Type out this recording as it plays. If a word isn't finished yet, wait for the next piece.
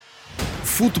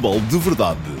Futebol de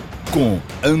Verdade, com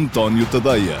António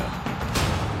Tadeia.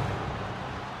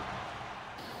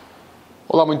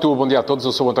 Olá, muito bom dia a todos.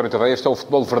 Eu sou o António Tadeia. Este é o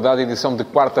Futebol de Verdade, edição de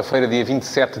quarta-feira, dia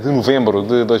 27 de novembro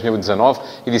de 2019.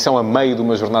 Edição a meio de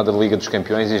uma jornada de Liga dos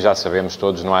Campeões e já sabemos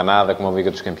todos, não há nada como a Liga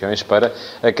dos Campeões para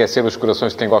aquecer os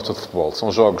corações de quem gosta de futebol.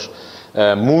 São jogos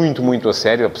muito a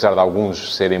sério, apesar de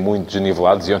alguns serem muito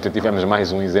desnivelados, e ontem tivemos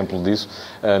mais um exemplo disso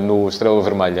no Estrela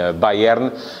Vermelha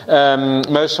Bayern,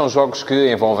 mas são jogos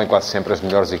que envolvem quase sempre as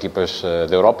melhores equipas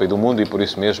da Europa e do mundo, e por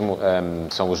isso mesmo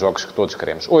são os jogos que todos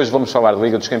queremos. Hoje vamos falar de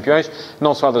Liga dos Campeões,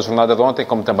 não só da jornada de ontem,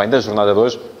 como também da jornada de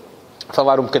hoje.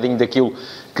 Falar um bocadinho daquilo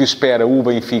que espera o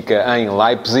Benfica em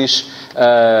Leipzig.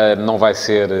 Não vai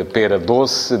ser pera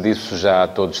doce, disso já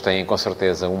todos têm com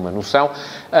certeza uma noção.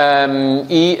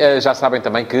 E já sabem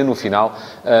também que no final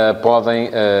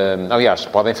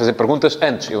podem fazer perguntas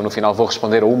antes. Eu no final vou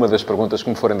responder a uma das perguntas que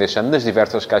me forem deixando nas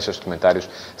diversas caixas de comentários,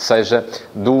 seja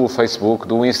do Facebook,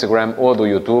 do Instagram ou do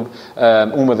YouTube.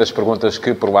 Uma das perguntas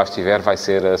que por lá estiver vai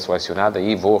ser selecionada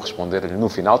e vou responder-lhe no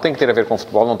final. Tem que ter a ver com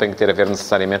futebol, não tem que ter a ver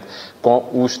necessariamente com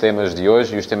os temas de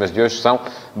hoje. E os temas de hoje são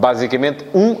basicamente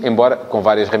embora com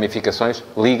várias ramificações,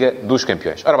 Liga dos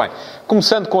Campeões. Ora bem,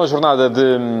 começando com a jornada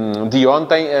de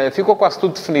ontem, ficou quase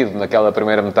tudo definido naquela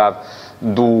primeira metade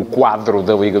do quadro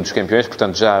da Liga dos Campeões,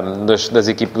 portanto já das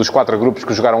equipes, dos 4 grupos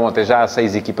que jogaram ontem, já há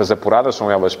 6 equipas apuradas, são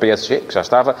elas PSG, que já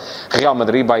estava, Real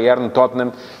Madrid, Bayern,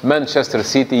 Tottenham, Manchester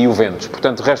City e Juventus.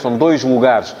 Portanto, restam 2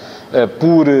 lugares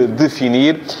por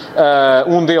definir.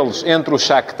 Um deles entre o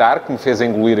Shakhtar, que me fez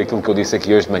engolir aquilo que eu disse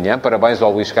aqui hoje de manhã. Parabéns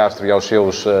ao Luís Castro e aos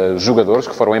seus jogadores,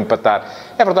 que foram empatar.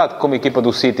 É verdade que como equipa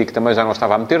do City, que também já não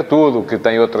estava a meter tudo, que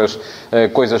tem outras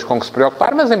coisas com que se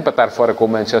preocupar, mas empatar fora com o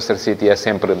Manchester City é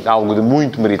sempre algo de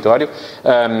muito meritório.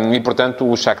 E, portanto,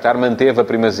 o Shakhtar manteve a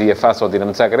primazia face ao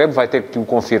Dinamo de Zagreb. Vai ter que o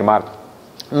confirmar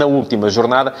na última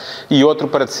jornada, e outro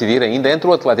para decidir ainda entre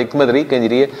o Atlético de Madrid, quem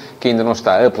diria que ainda não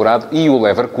está apurado, e o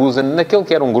Leverkusen, naquele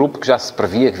que era um grupo que já se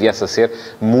previa que viesse a ser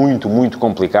muito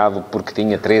complicado, porque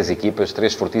tinha 3 equipas,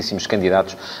 3 fortíssimos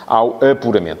candidatos ao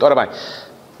apuramento. Ora bem,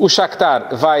 o Shakhtar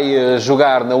vai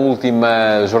jogar na última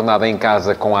jornada em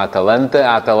casa com a Atalanta.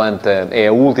 A Atalanta é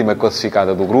a última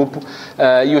classificada do grupo.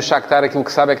 E o Shakhtar, aquilo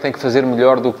que sabe é que tem que fazer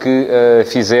melhor do que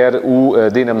fizer o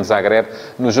Dinamo de Zagreb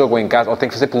no jogo em casa, ou tem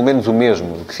que fazer pelo menos o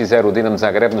mesmo que fizer o Dinamo de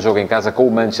Zagreb no jogo em casa com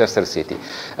o Manchester City.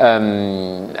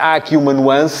 Há aqui uma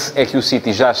nuance, é que o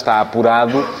City já está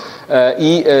apurado.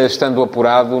 Estando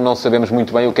apurado, não sabemos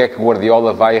muito bem o que é que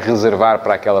Guardiola vai reservar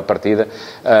para aquela partida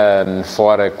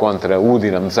fora contra o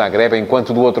Dinamo de Zagreb,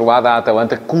 enquanto do outro lado a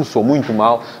Atalanta, que começou muito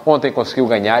mal, ontem conseguiu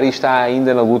ganhar e está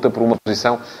ainda na luta por uma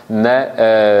posição na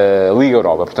Liga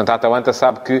Europa. Portanto, a Atalanta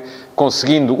sabe que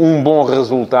conseguindo um bom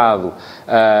resultado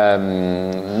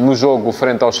no jogo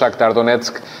frente ao Shakhtar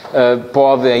Donetsk,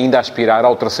 pode ainda aspirar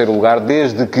ao terceiro lugar,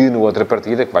 desde que na outra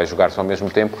partida, que vai jogar-se ao mesmo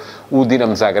tempo, o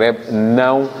Dinamo de Zagreb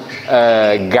não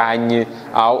ganhe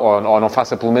ou não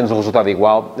faça pelo menos um resultado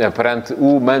igual perante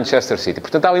o Manchester City.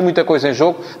 Portanto, há ali muita coisa em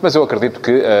jogo, mas eu acredito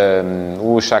que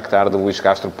o Shakhtar de Luís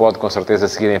Castro pode com certeza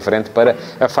seguir em frente para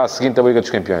a fase seguinte da Liga dos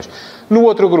Campeões. No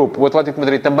outro grupo, o Atlético de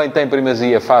Madrid também tem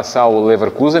primazia face ao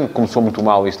Leverkusen, que começou muito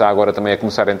mal e está agora também a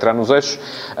começar a entrar nos eixos.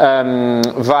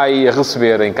 Vai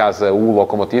receber em casa o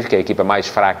Lokomotiv, que é a equipa mais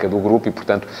fraca do grupo, e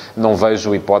portanto não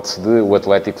vejo hipótese de o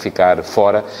Atlético ficar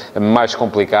fora. Mais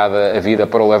complicada a vida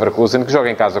para o Leverkusen, que joga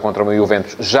em casa contra uma Juventus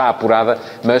já apurada,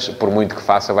 mas por muito que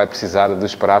faça vai precisar de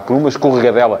esperar por uma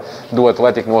escorregadela do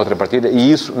Atlético na outra partida,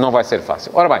 e isso não vai ser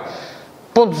fácil. Ora bem,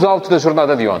 pontos altos da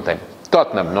jornada de ontem.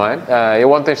 Tottenham, não é?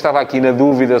 Eu ontem estava aqui na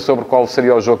dúvida sobre qual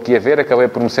seria o jogo que ia ver, acabei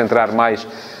por me centrar mais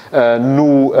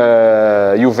no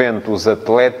Juventus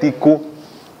Atlético.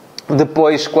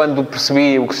 Depois, quando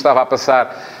percebi o que estava a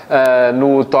passar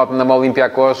no Tottenham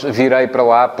Olympiacos, virei para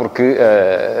lá porque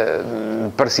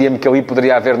parecia-me que ali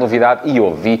poderia haver novidade, e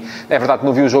houve. É verdade que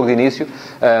não vi o jogo de início,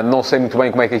 não sei muito bem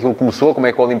como é que aquilo começou, como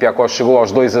é que o Olympiacos chegou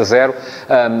aos 2-0.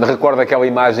 Recordo aquela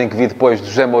imagem que vi depois de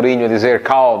José Mourinho a dizer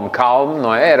calm,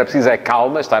 não é? Era preciso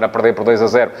calma, estar a perder por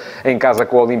 2-0 em casa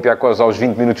com o Olympiacos aos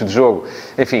 20 minutos de jogo.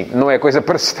 Enfim, não é coisa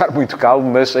para se estar muito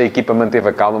calmo, mas a equipa manteve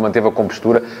a calma, manteve a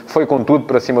compostura, foi com tudo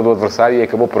para cima do adversário e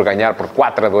acabou por ganhar por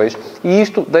 4-2, e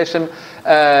isto deixa-me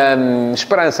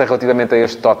esperança relativamente a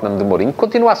este Tottenham de Mourinho.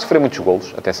 Continua a sofrer muitos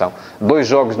golos, atenção, 2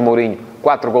 jogos de Mourinho,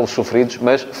 4 golos sofridos,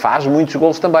 mas faz muitos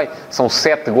golos também. São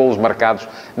 7 golos marcados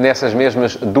nessas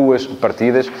mesmas 2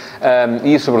 partidas,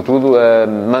 e sobretudo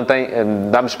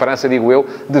dá-me esperança, digo eu,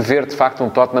 de ver de facto um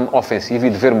Tottenham ofensivo e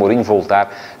de ver Mourinho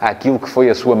voltar àquilo que foi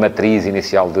a sua matriz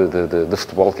inicial de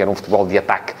futebol, que era um futebol de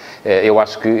ataque. Eu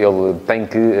acho que ele tem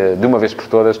que, de uma vez por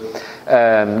todas,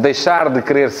 deixar de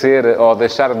querer ser, ou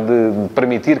deixar de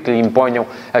permitir que lhe imponham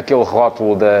aquele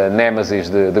rótulo da Némesis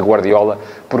de Guardiola,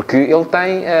 porque ele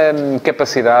tem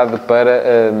capacidade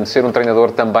para ser um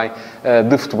treinador também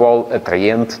de futebol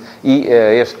atraente, e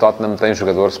este Tottenham tem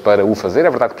jogadores para o fazer. É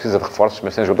verdade que precisa de reforços,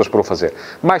 mas tem jogadores para o fazer.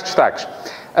 Mais destaques.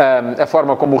 A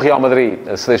forma como o Real Madrid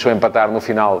se deixou empatar no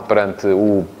final perante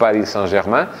o Paris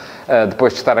Saint-Germain,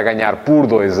 depois de estar a ganhar por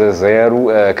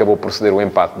 2-0, acabou por ceder o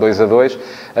empate 2-2,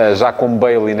 já com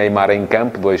Bale e Neymar em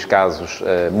campo, dois casos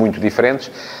muito diferentes,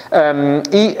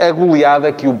 e a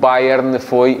goleada que o Bayern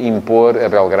foi impor a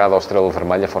Belgrado ao Estrela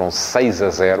Vermelha, foram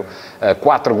 6-0,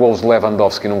 4 golos de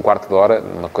Lewandowski num quarto de hora,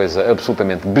 uma coisa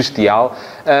absolutamente bestial,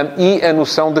 e a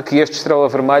noção de que este Estrela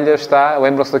Vermelha está,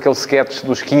 lembram-se daquele sketch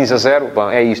dos 15-0? Bom,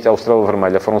 é isto, é o Estrela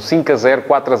Vermelha, foram 5-0,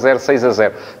 4-0,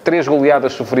 6-0, 3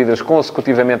 goleadas sofridas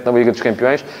consecutivamente na Liga dos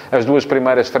Campeões, as duas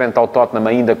primeiras frente ao Tottenham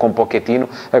ainda com Pochettino,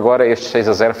 agora estes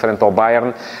 6-0 frente ao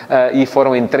Bayern, e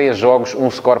foram em 3 jogos um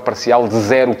score parcial de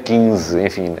 0-15,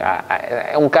 enfim,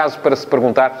 é um caso para se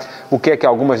perguntar o que é que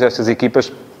algumas destas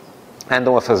equipas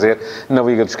andam a fazer na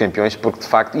Liga dos Campeões, porque de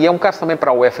facto, e é um caso também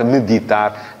para a UEFA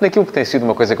meditar naquilo que tem sido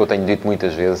uma coisa que eu tenho dito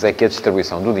muitas vezes, é que a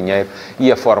distribuição do dinheiro e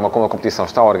a forma como a competição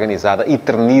está organizada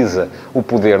eterniza o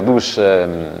poder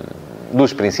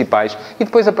dos principais, e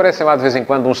depois aparecem lá de vez em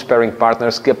quando uns sparring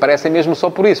partners que aparecem mesmo só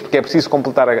por isso, porque é preciso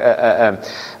completar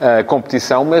a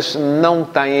competição, mas não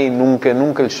têm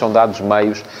nunca lhes são dados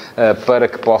meios para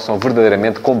que possam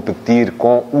verdadeiramente competir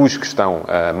com os que estão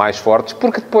mais fortes,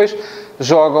 porque depois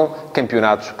jogam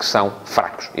campeonatos que são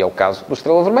fracos. E é o caso do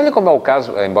Estrela Vermelha, como é o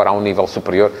caso, embora a um nível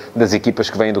superior, das equipas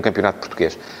que vêm do campeonato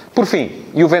português. Por fim,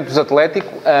 Juventus Atlético,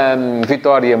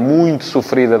 vitória muito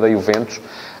sofrida da Juventus.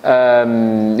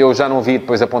 Eu já não vi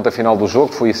depois a ponta final do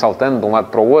jogo, fui saltando de um lado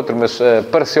para o outro, mas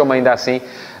pareceu-me ainda assim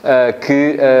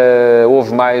que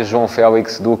houve mais João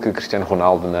Félix do que Cristiano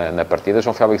Ronaldo na partida.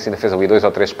 João Félix ainda fez ali 2 ou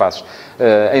 3 passos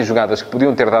em jogadas que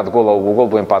podiam ter dado o gol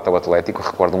do empate ao Atlético.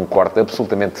 Recordo um corte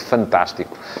absolutamente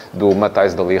fantástico do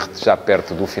Matthijs de Ligt, já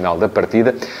perto do final da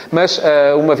partida. Mas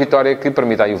uma vitória que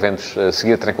permite à Juventus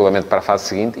seguir tranquilamente para a fase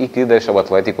seguinte e que deixa o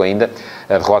Atlético ainda,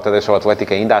 a derrota deixa o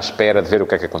Atlético ainda à espera de ver o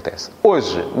que é que acontece.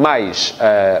 Hoje, mais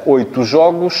 8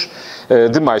 jogos,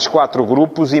 de mais 4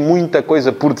 grupos e muita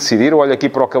coisa por decidir. Eu olho aqui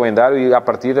para o calendário e, à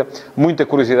partida, muita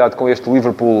curiosidade com este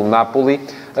Liverpool-Napoli,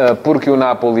 porque o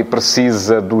Napoli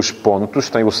precisa dos pontos.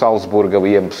 Tem o Salzburgo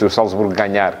ali, se o Salzburgo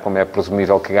ganhar, como é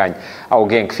presumível que ganhe,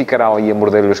 alguém que ficará ali a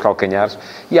morder-lhe os calcanhares.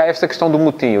 E há esta questão do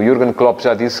motim. O Jürgen Klopp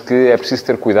já disse que é preciso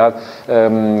ter cuidado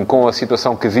com a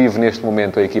situação que vive neste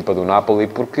momento a equipa do Napoli,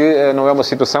 porque não é uma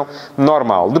situação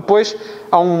normal. Depois,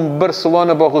 há um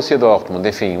Barcelona-Borussia Dortmund,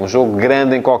 enfim, um jogo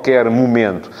grande em qualquer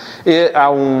momento. E há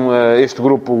este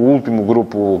grupo, o último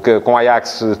grupo, com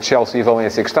Ajax, Chelsea e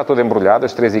Valência, que está todo embrulhado.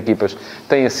 As 3 equipas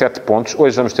têm 7 pontos.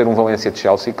 Hoje vamos ter um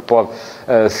Valência-Chelsea, que pode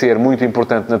ser muito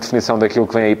importante na definição daquilo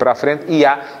que vem aí para a frente. E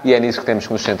é nisso que temos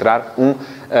que nos centrar, um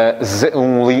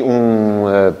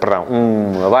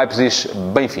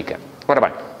Leipzig-Benfica. Ora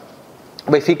bem,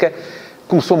 o Benfica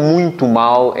começou muito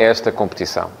mal esta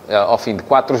competição. Ao fim de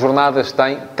 4 jornadas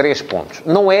tem 3 pontos.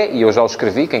 Não é, e eu já o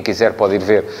escrevi, quem quiser pode ir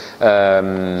ver,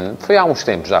 foi há uns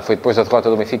tempos já, foi depois da derrota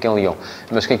do Benfica em Lyon,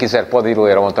 mas quem quiser pode ir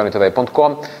ler ao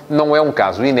antoniotadeia.com, não é um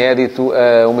caso inédito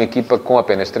uma equipa com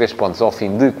apenas 3 pontos ao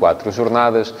fim de 4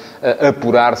 jornadas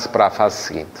apurar-se para a fase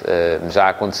seguinte. Já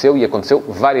aconteceu e aconteceu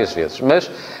várias vezes, mas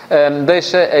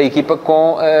deixa a equipa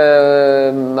com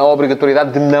a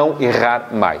obrigatoriedade de não errar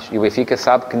mais. E o Benfica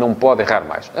sabe que não pode errar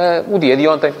mais. O dia de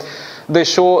ontem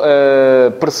deixou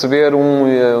perceber um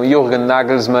Jürgen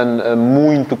Nagelsmann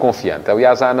muito confiante.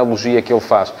 Aliás, a analogia que ele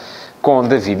faz com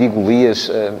David e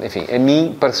Golias, enfim, a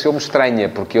mim pareceu-me estranha,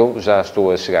 porque eu já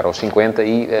estou a chegar aos 50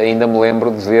 e ainda me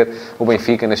lembro de ver o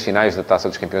Benfica nas finais da Taça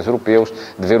dos Campeões Europeus,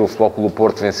 de ver o Futebol Clube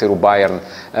Porto vencer o Bayern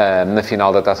na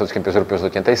final da Taça dos Campeões Europeus de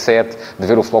 87, de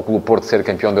ver o Futebol Clube Porto ser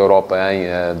campeão da Europa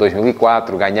em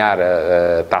 2004, ganhar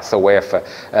a Taça UEFA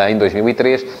em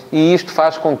 2003, e isto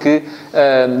faz com que,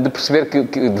 de perceber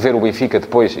de ver o Benfica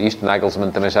depois, isto Nagelsmann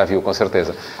também já viu com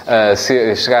certeza,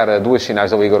 chegar a 2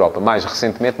 finais da Liga Europa mais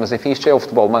recentemente, mas enfim, isto é o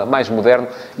futebol mais moderno,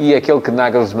 e aquele que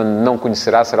Nagelsmann não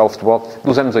conhecerá será o futebol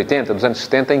dos anos 80, dos anos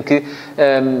 70, em que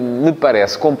me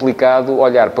parece complicado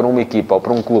olhar para uma equipa ou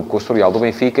para um clube com o historial do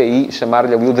Benfica e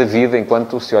chamar-lhe ali o David,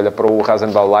 enquanto se olha para o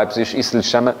Rasenball Leipzig e se lhe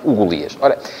chama o Golias.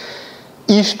 Ora,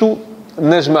 isto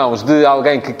nas mãos de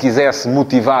alguém que quisesse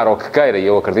motivar ou que queira, e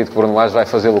eu acredito que o Bruno Lage vai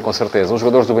fazê-lo com certeza, os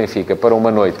jogadores do Benfica para uma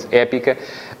noite épica,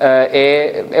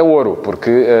 é ouro,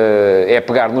 porque é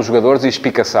pegar nos jogadores e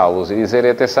espicaçá-los e dizer,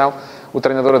 atenção, o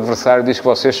treinador adversário diz que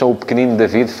vocês são o pequenino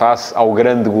David face ao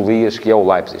grande Golias, que é o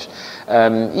Leipzig.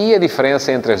 E a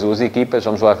diferença entre as duas equipas,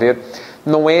 vamos lá ver,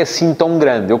 não é assim tão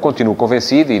grande. Eu continuo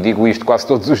convencido, e digo isto quase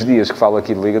todos os dias que falo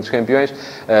aqui de Liga dos Campeões,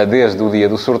 desde o dia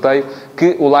do sorteio,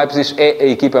 que o Leipzig é a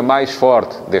equipa mais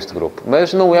forte deste grupo.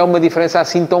 Mas não é uma diferença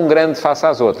assim tão grande face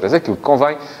às outras. Aquilo que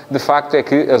convém, de facto, é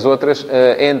que as outras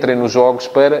entrem nos jogos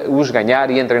para os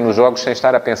ganhar e entrem nos jogos sem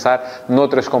estar a pensar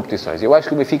noutras competições. Eu acho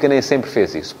que o Benfica nem sempre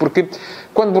fez isso. Porque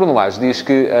quando Bruno Lage diz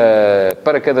que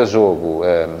para cada jogo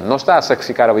não está a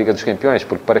sacrificar a Liga dos Campeões,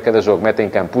 porque para cada jogo mete em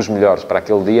campo os melhores para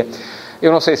aquele dia,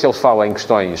 eu não sei se ele fala em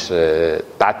questões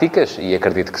táticas, e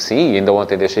acredito que sim, e ainda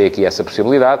ontem deixei aqui essa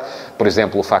possibilidade. Por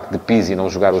exemplo, o facto de Pizzi não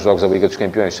jogar os jogos da Liga dos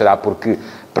Campeões será porque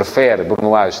prefere Bruno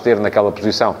Lage ter naquela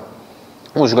posição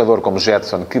um jogador como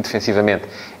Jetson, que defensivamente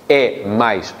é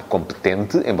mais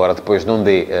competente, embora depois não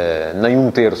dê nem um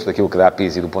terço daquilo que dá a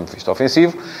Pizzi do ponto de vista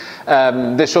ofensivo.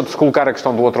 Deixou de se colocar a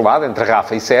questão do outro lado, entre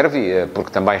Rafa e Servi,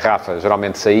 porque também Rafa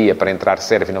geralmente saía para entrar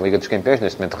Servi na Liga dos Campeões.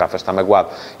 Neste momento Rafa está magoado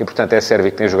e, portanto, é Servi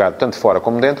que tem jogado tanto fora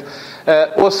como dentro.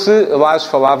 Ou se Lage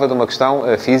falava de uma questão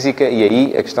física, e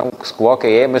aí a questão que se coloca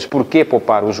é, mas porquê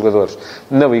poupar os jogadores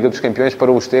na Liga dos Campeões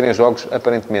para os terem jogos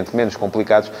aparentemente menos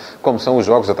complicados, como são os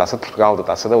jogos da Taça de Portugal, da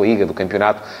Taça da Liga, do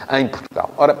Campeonato em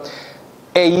Portugal? Ora,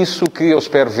 é isso que eu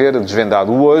espero ver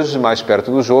desvendado hoje, mais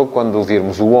perto do jogo, quando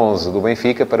virmos o 11 do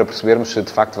Benfica, para percebermos se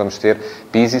de facto vamos ter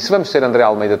Pizzi, se vamos ter André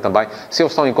Almeida também, se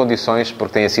eles estão em condições,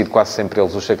 porque têm sido quase sempre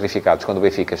eles os sacrificados quando o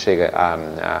Benfica chega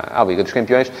à Liga dos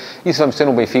Campeões, e se vamos ter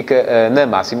um Benfica na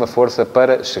máxima força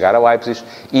para chegar a Leipzig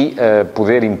e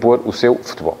poder impor o seu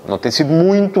futebol. Não tem sido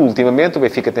muito ultimamente, o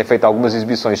Benfica tem feito algumas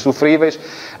exibições sofríveis,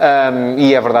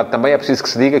 e é verdade também, é preciso que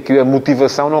se diga que a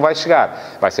motivação não vai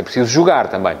chegar. Vai ser preciso jogar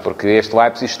também, porque este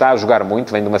Leipzig está a jogar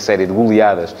muito, vem de uma série de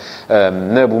goleadas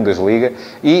na Bundesliga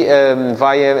e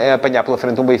vai apanhar pela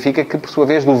frente um Benfica que, por sua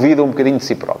vez, duvida um bocadinho de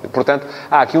si próprio. Portanto,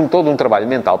 há aqui todo um trabalho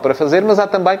mental para fazer, mas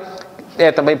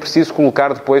é também preciso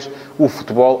colocar depois o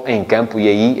futebol em campo, e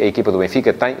aí a equipa do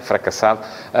Benfica tem fracassado,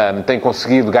 tem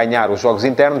conseguido ganhar os jogos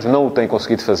internos, não o tem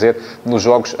conseguido fazer nos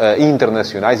jogos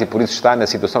internacionais, e por isso está na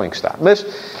situação em que está. Mas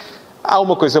há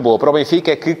uma coisa boa para o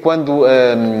Benfica, é que quando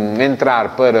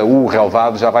entrar para o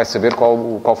relevado já vai saber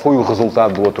qual foi o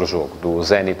resultado do outro jogo, do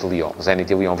Zenit e Lyon.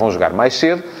 Zenit e Lyon vão jogar mais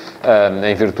cedo,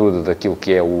 em virtude daquilo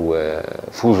que é o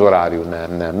fuso horário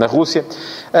na Rússia,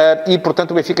 e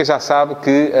portanto o Benfica já sabe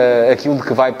que aquilo de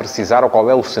que vai precisar, ou qual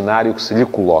é o cenário que se lhe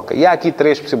coloca. E há aqui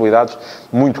três possibilidades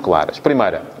muito claras.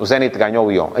 Primeira, o Zenit ganha o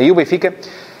Lyon. Aí o Benfica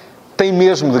tem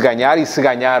mesmo de ganhar, e se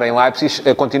ganhar em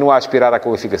Leipzig, continua a aspirar à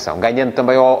qualificação. Ganhando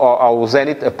também ao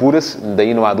Zenit, apura-se,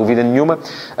 daí não há dúvida nenhuma.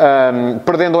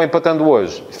 Perdendo ou empatando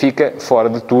hoje, fica fora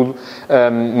de tudo,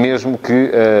 mesmo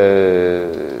que...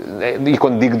 e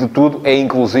quando digo de tudo, é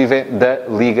inclusive da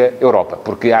Liga Europa,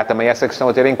 porque há também essa questão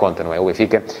a ter em conta, não é? O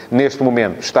Benfica, neste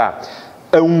momento, está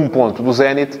a 1 ponto do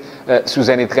Zenit. Se o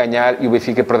Zenit ganhar e o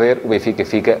Benfica perder, o Benfica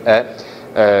fica a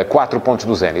 4 pontos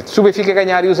do Zenit. Se o Benfica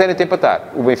ganhar e o Zenit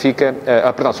empatar, se o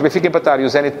Benfica empatar e o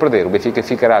Zenit perder, o Benfica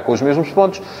ficará com os mesmos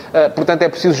pontos. Portanto, é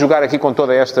preciso jogar aqui com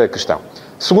toda esta questão.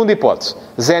 Segunda hipótese,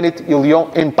 Zenit e Lyon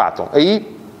empatam.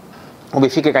 Aí, o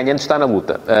Benfica ganhando está na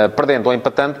luta. Perdendo ou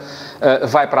empatando,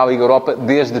 vai para a Liga Europa,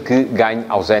 desde que ganhe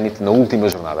ao Zenit na última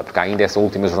jornada, porque há ainda essa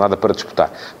última jornada para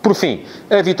disputar. Por fim,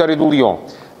 a vitória do Lyon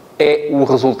é o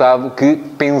resultado que,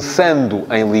 pensando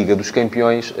em Liga dos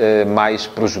Campeões, mais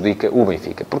prejudica o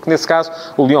Benfica. Porque, nesse caso,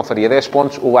 o Lyon faria 10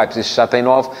 pontos, o Leipzig já tem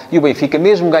 9, e o Benfica,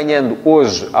 mesmo ganhando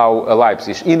hoje ao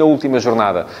Leipzig e na última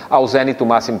jornada ao Zenit, o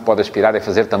máximo que pode aspirar é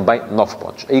fazer também 9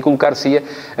 pontos. Aí colocar-se-ia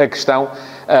a questão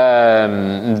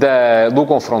do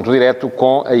confronto direto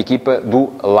com a equipa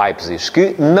do Leipzig,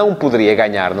 que não poderia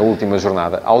ganhar na última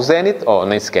jornada ao Zenit, ou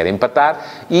nem sequer empatar,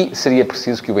 e seria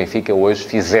preciso que o Benfica hoje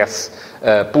fizesse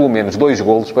pelo menos 2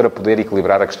 golos para poder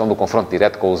equilibrar a questão do confronto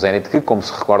direto com o Zenit, que, como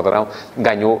se recordarão,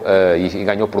 ganhou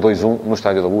por 2-1 no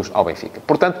Estádio da Luz ao Benfica.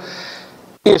 Portanto,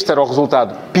 este era o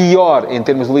resultado pior em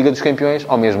termos de Liga dos Campeões,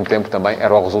 ao mesmo tempo também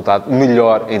era o resultado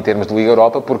melhor em termos de Liga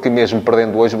Europa, porque mesmo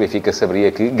perdendo hoje, o Benfica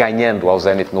saberia que, ganhando ao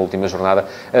Zenit na última jornada,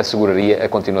 asseguraria a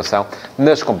continuação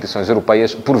nas competições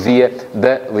europeias por via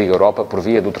da Liga Europa, por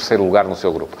via do 3º lugar no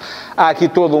seu grupo. Há aqui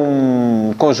todo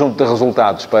um conjunto de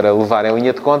resultados para levar em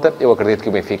linha de conta. Eu acredito que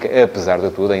o Benfica, apesar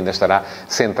de tudo, ainda estará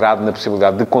centrado na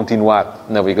possibilidade de continuar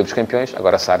na Liga dos Campeões.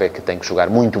 Agora sabe que tem que jogar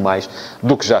muito mais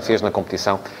do que já fez na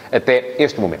competição até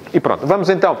este momento. E pronto, vamos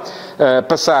então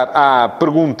passar à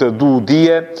pergunta do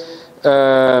dia.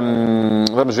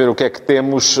 Vamos ver o que é que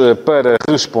temos para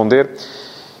responder.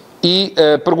 E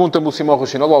pergunta-me o Simão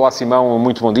Rochinol. Olá, Simão,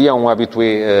 muito bom dia, um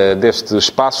habitué deste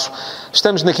espaço.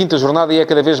 Estamos na quinta jornada e é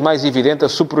cada vez mais evidente a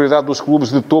superioridade dos clubes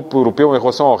de topo europeu em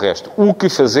relação ao resto. O que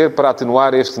fazer para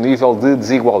atenuar este nível de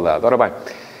desigualdade? Ora bem,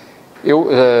 eu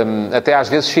até às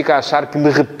vezes fico a achar que me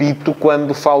repito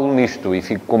quando falo nisto e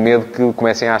fico com medo que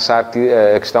comecem a achar que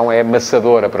a questão é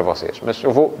maçadora para vocês. Mas eu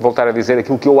vou voltar a dizer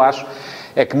aquilo que eu acho.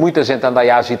 É que muita gente anda aí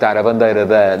a agitar a bandeira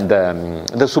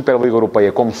da Superliga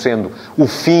Europeia como sendo o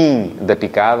fim da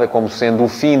picada, como sendo o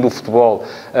fim do futebol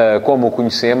como o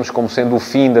conhecemos, como sendo o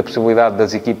fim da possibilidade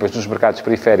das equipas dos mercados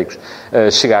periféricos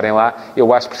chegarem lá.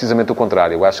 Eu acho precisamente o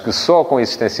contrário. Eu acho que só com a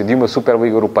existência de uma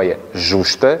Superliga Europeia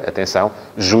justa, atenção,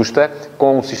 justa,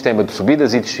 com um sistema de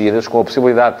subidas e descidas, com a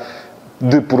possibilidade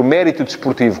de, por mérito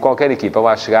desportivo, qualquer equipa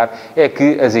lá chegar, é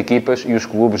que as equipas e os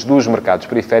clubes dos mercados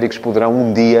periféricos poderão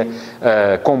um dia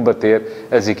combater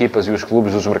as equipas e os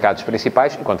clubes dos mercados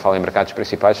principais. E quando falo em mercados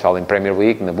principais, falo em Premier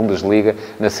League, na Bundesliga,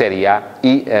 na Série A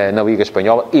e na Liga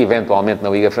Espanhola, e eventualmente na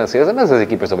Liga Francesa, mas as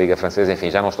equipas da Liga Francesa, enfim,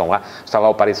 já não estão lá. Está lá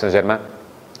o Paris Saint-Germain,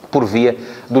 por via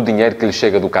do dinheiro que lhe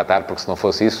chega do Qatar, porque se não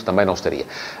fosse isso, também não estaria.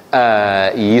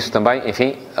 E isso também,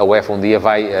 enfim, a UEFA um dia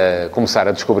vai começar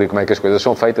a descobrir como é que as coisas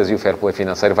são feitas e o fair play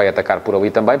financeiro vai atacar por ali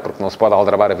também, porque não se pode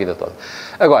aldrabar a vida toda.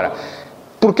 Agora,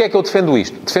 porquê é que eu defendo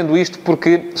isto? Defendo isto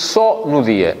porque só no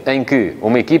dia em que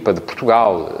uma equipa de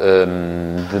Portugal,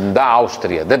 da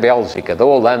Áustria, da Bélgica, da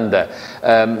Holanda,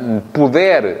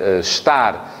 puder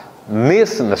estar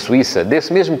na Suíça,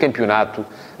 desse mesmo campeonato,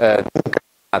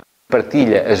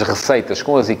 partilha as receitas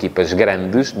com as equipas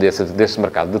grandes desse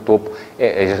mercado de topo,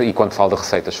 e quando falo de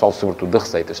receitas, falo sobretudo de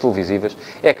receitas televisivas,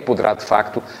 é que poderá, de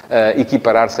facto,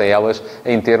 equiparar-se a elas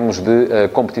em termos de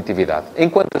competitividade.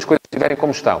 Enquanto as coisas estiverem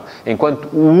como estão, enquanto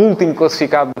o último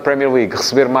classificado da Premier League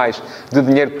receber mais de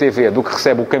dinheiro de TV do que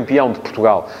recebe o campeão de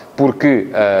Portugal, porque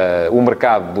o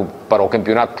mercado para o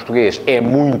campeonato português é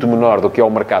muito menor do que é o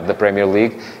mercado da Premier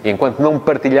League, e enquanto não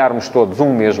partilharmos todos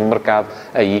um mesmo mercado,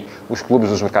 aí os clubes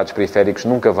dos mercados periféricos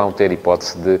nunca vão ter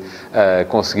hipótese de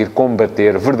conseguir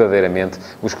combater verdadeiramente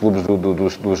os clubes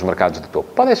dos mercados de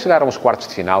topo. Podem chegar a uns quartos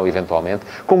de final, eventualmente,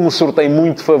 com um sorteio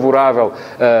muito favorável,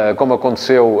 como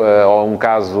aconteceu, ou um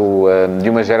caso de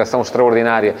uma geração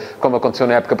extraordinária, como aconteceu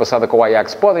na época passada com o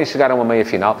Ajax. Podem chegar a uma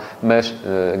meia-final, mas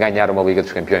ganhar uma Liga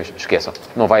dos Campeões, esqueçam.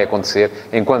 Não vai acontecer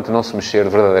enquanto não se mexer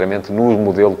verdadeiramente no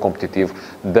modelo competitivo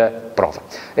da prova.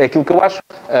 É aquilo que eu acho.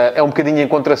 É um bocadinho em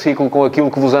contraciclo com aquilo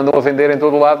que vos andam a vender em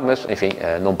todo o lado, mas, enfim,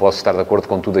 não posso estar de acordo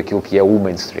com tudo aquilo que é o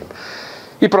mainstream.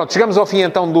 E pronto, chegamos ao fim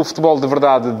então do Futebol de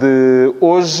Verdade de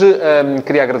hoje.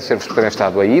 Queria agradecer-vos por terem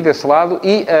estado aí desse lado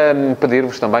e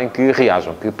pedir-vos também que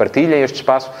reajam, que partilhem este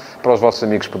espaço para os vossos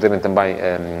amigos poderem também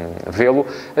vê-lo,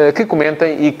 que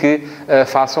comentem e que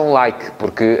façam like,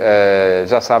 porque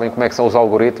já sabem como é que são os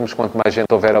algoritmos. Quanto mais gente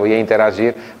houver ali a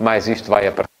interagir, mais isto vai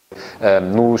aparecer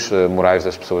nos morais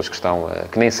das pessoas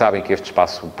que nem sabem que este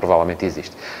espaço provavelmente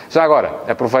existe. Já agora,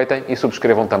 aproveitem e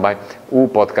subscrevam também o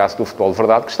podcast do Futebol de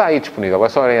Verdade, que está aí disponível. É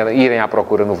só irem à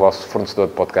procura no vosso fornecedor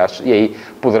de podcasts e aí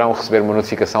poderão receber uma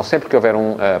notificação sempre que houver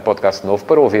um podcast novo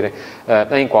para ouvirem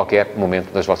em qualquer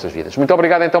momento das vossas vidas. Muito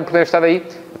obrigado então por terem estado aí.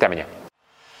 Até amanhã.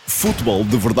 Futebol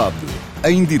de Verdade,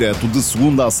 em direto de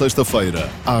segunda a sexta-feira,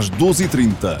 às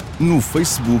 12h30, no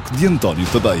Facebook de António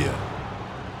Tadeia.